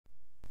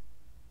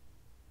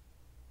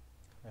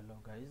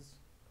Hello guys,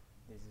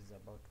 this is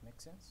about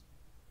Mixins,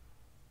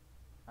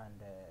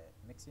 and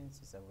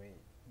Mixins is a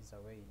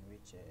way in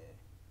which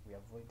we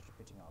avoid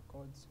repeating our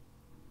codes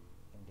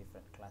in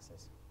different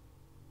classes.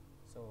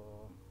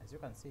 So as you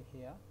can see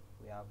here,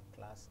 we have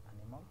class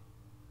animal,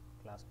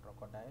 class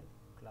crocodile,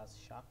 class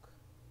shark,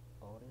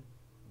 owl,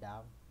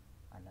 dove,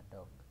 and a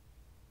dog.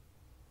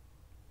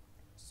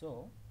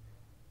 So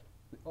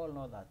we all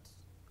know that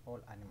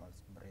all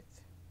animals breathe.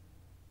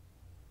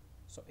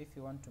 So if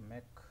you want to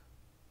make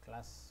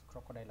class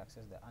crocodile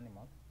access the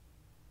animal,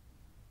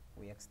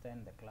 we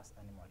extend the class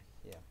animal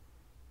here.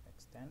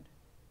 Extend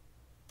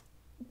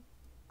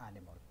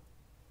animal.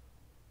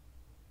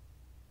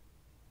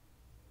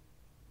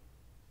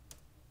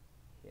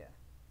 Here.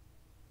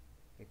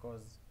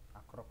 Because a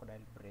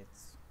crocodile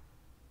breathes.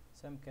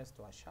 Same case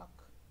to a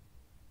shark.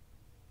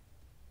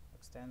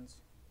 Extends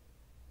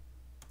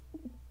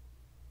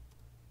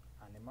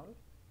animal.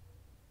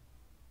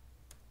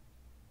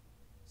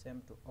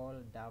 Same to all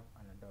dove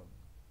and a dog.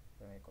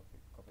 Let me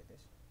copy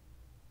this.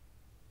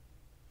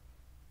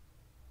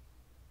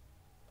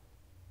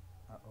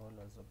 A owl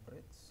also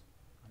breathes.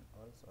 An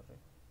owl, sorry.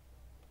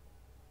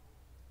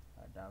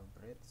 A dove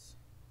breathes.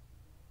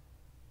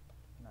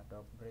 And a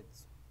dog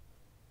breathes.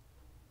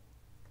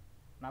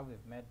 Now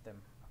we've made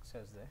them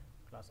access the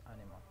class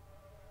animal.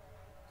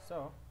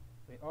 So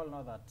we all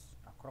know that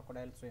a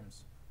crocodile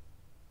swims.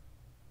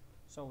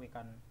 So we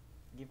can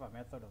give a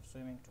method of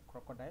swimming to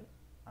crocodile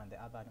and the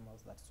other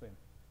animals that swim.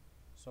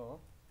 So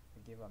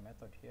we give a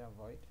method here,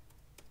 void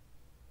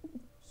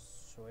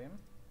swim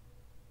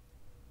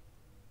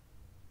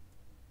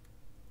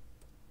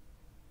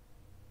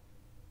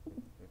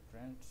we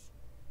print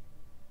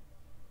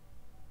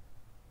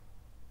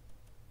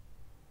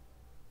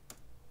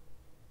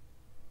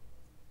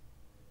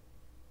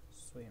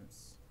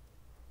swims.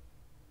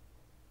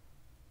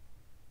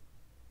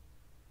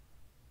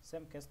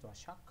 Same case to a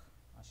shark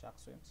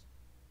swims.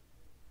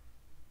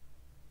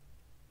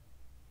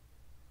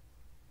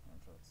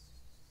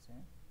 Control-C.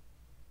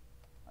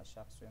 A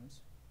shark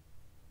swims.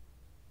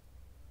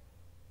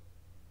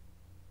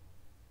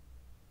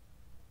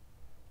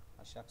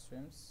 A shark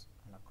swims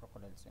and a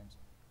crocodile swims.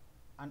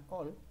 An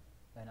owl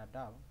and a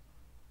dove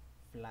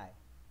fly.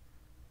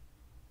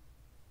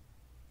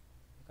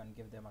 You can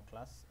give them a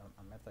class,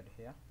 a method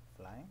here,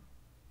 flying,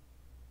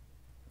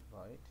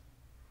 void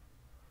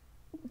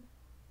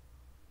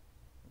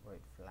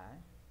fly,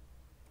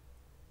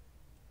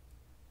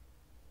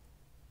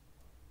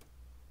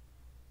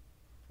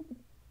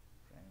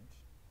 print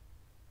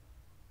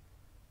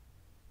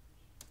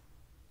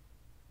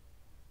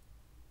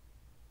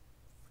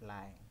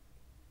flying.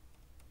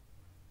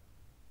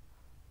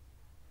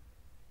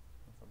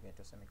 Don't forget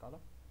to semicolon.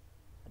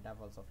 A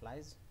dove also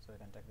flies, so we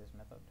can take this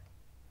method.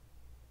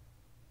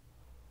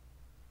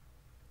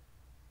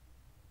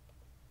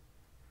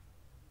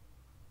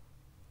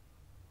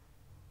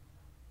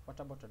 What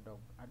about a dog?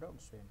 A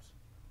dog swims.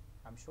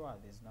 I'm sure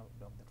there's no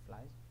dog that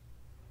flies,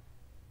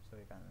 so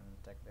we can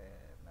take the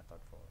method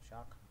for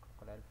shark,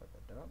 crocodile for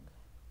the dog,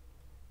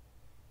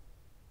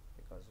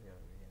 because we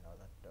already know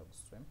that dogs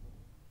swim.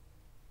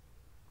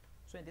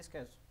 So in this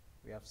case,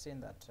 we have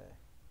seen that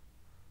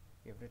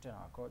we've written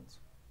our codes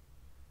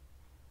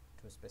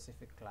to a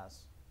specific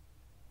class.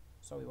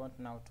 So we want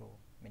now to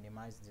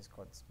minimize these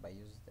codes by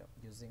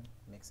using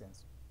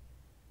Mixins.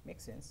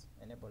 Mixins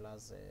enable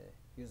us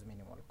use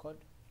minimal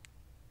code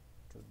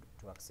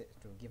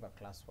to give a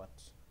class what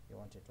you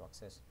want it to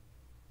access.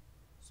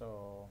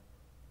 So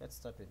let's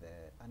start with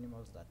the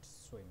animals that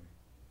swim.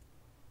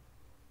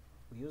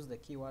 We use the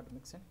keyword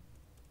mixin.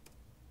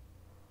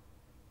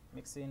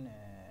 Mixin,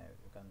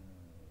 you can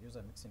use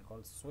a mixin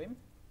called swim.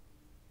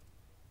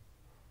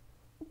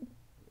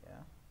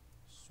 Yeah,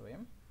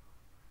 swim.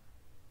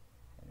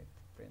 I need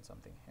to print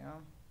something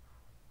here.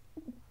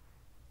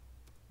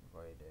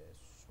 Void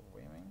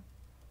swimming.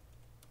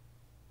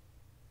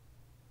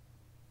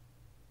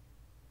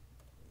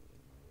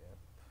 Yep.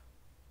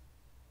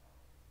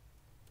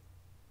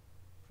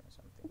 Print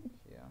something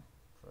here.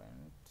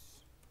 Print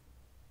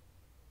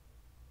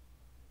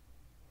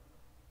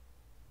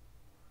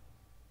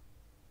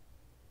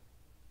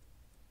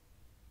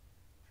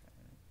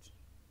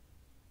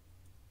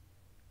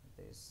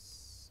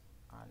this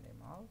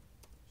animal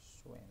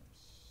swims.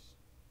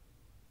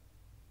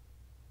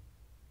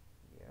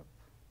 Yep.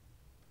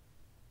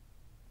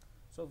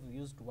 So we've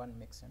used one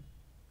mixin.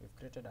 We've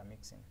created a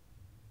mixin.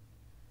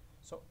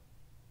 So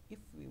if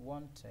we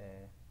want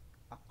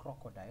a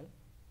crocodile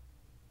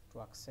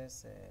to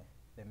access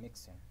the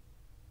mixin,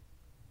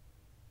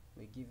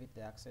 we give it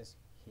the access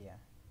here,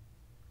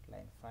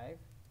 line 5,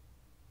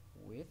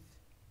 with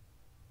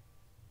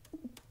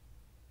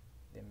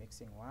the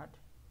mixing word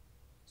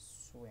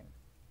swim.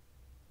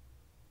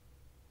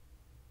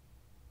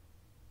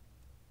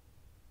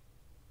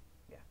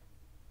 Yeah,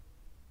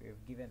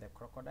 we've given the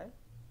crocodile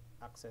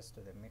access to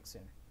the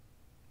mixin.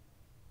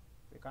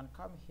 We can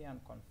come here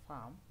and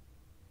confirm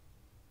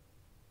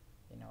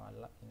in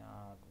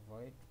our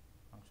void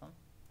function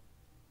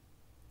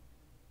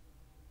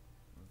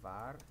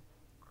var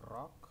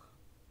croc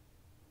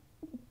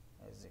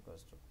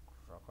equals to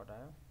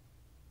crocodile,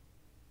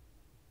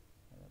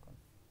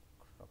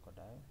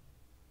 crocodile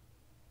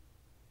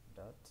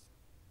dot.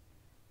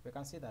 We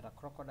can see that a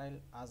crocodile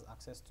has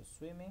access to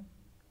swimming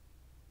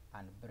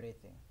and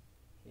breathing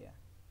here.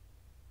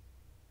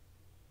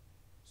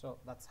 So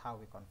that's how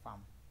we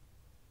confirm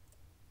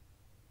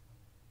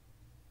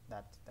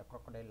that the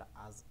crocodile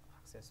has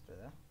access to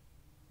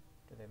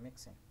the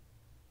mixin.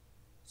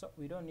 So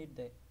we don't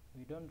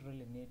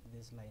really need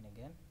this line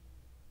again.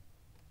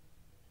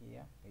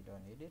 Here we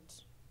don't need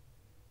it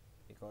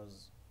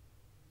because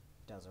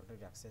it has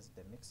already accessed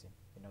the mixin.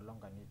 We no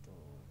longer need to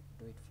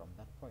do it from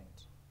that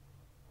point.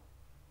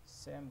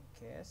 Same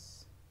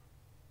case,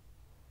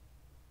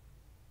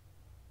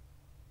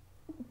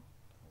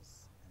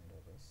 let's undo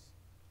this.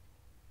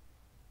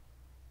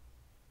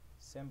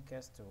 Same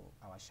case to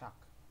our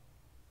shark.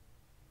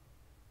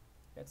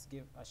 Let's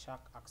give a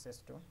shark access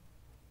to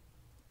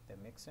the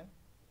mixin.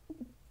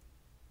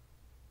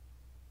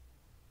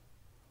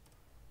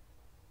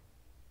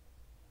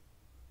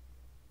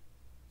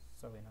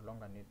 So we no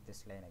longer need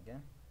this line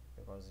again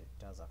because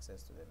it has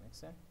access to the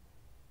mixin.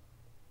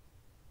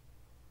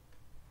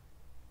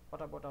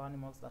 What about our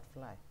animals that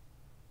fly?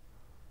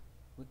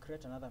 We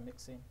create another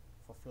mixin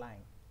for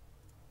flying.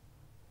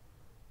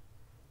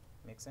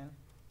 Mixin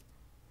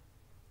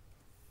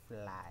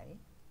fly.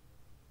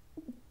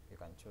 You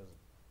can choose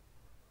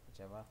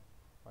whichever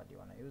word you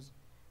want to use.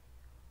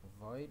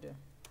 Void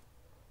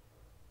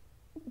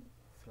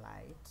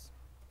flight.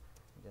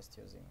 I'm just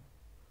using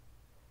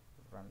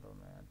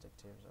random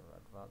adjectives or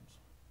adverbs.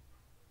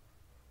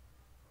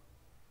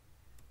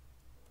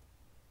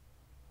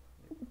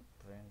 You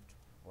print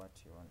what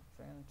you want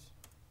to print.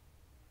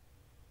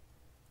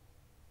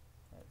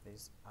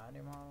 This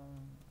animal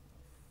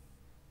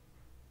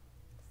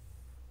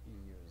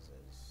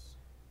uses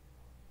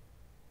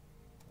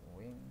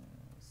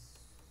wings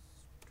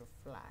to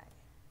fly.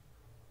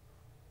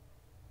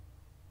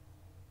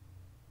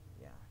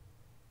 Yeah,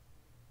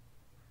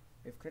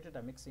 we've created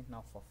a mixin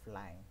now for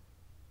flying.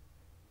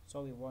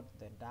 So we want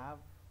the dove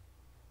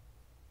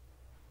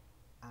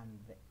and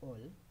the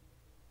owl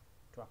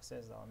to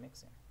access our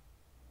mixin.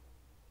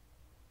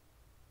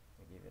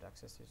 We give it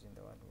access using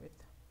the word with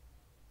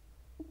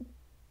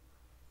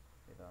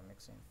our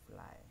mixin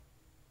fly.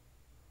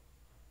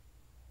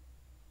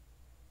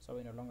 So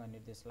we no longer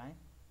need this line.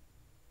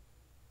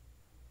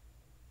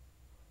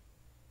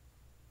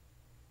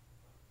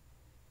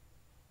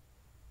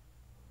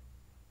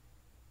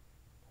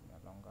 We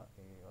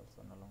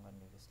also no longer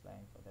need this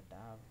line for the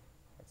dove.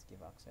 Let's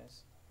give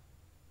access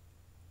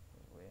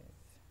with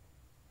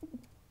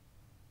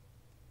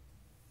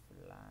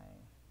fly.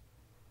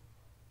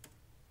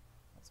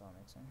 That's our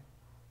mixin.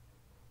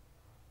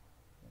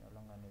 We no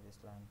longer need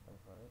this line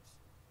for it.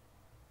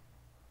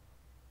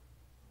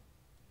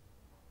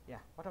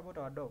 Yeah, what about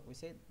our dog? We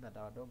said that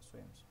our dog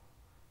swims,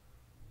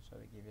 so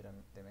we give it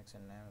the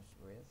mixin names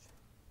with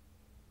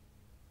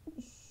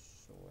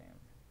swim.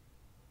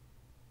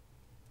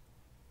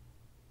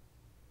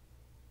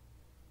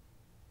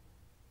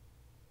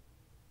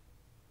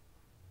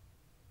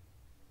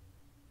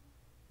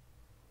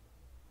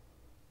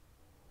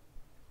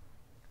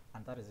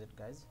 And that is it,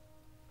 guys.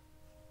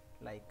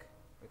 Like,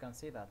 we can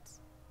see that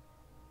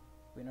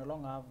we no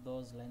longer have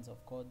those lines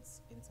of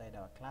codes inside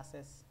our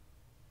classes.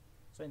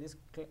 So in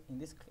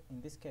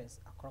this case,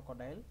 a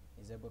crocodile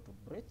is able to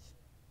breathe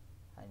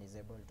and is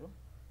able to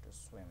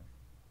swim.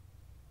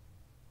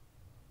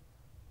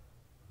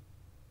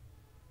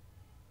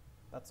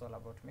 That's all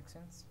about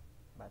mixins,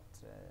 but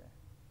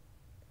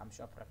I'm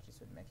sure practice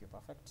will make you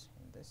perfect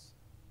in this.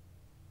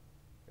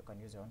 You can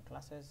use your own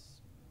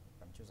classes.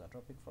 You can choose a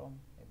topic from,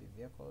 maybe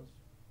vehicles.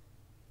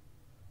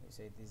 You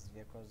say these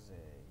vehicles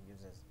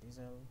uses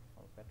diesel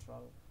or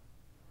petrol.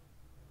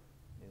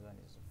 This one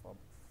is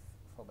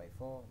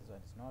 4x4, this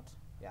one is not.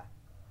 Yeah,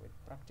 with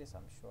practice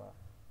I'm sure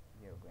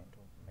you're going to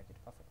make it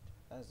perfect.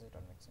 That's it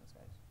on Mixins,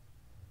 guys.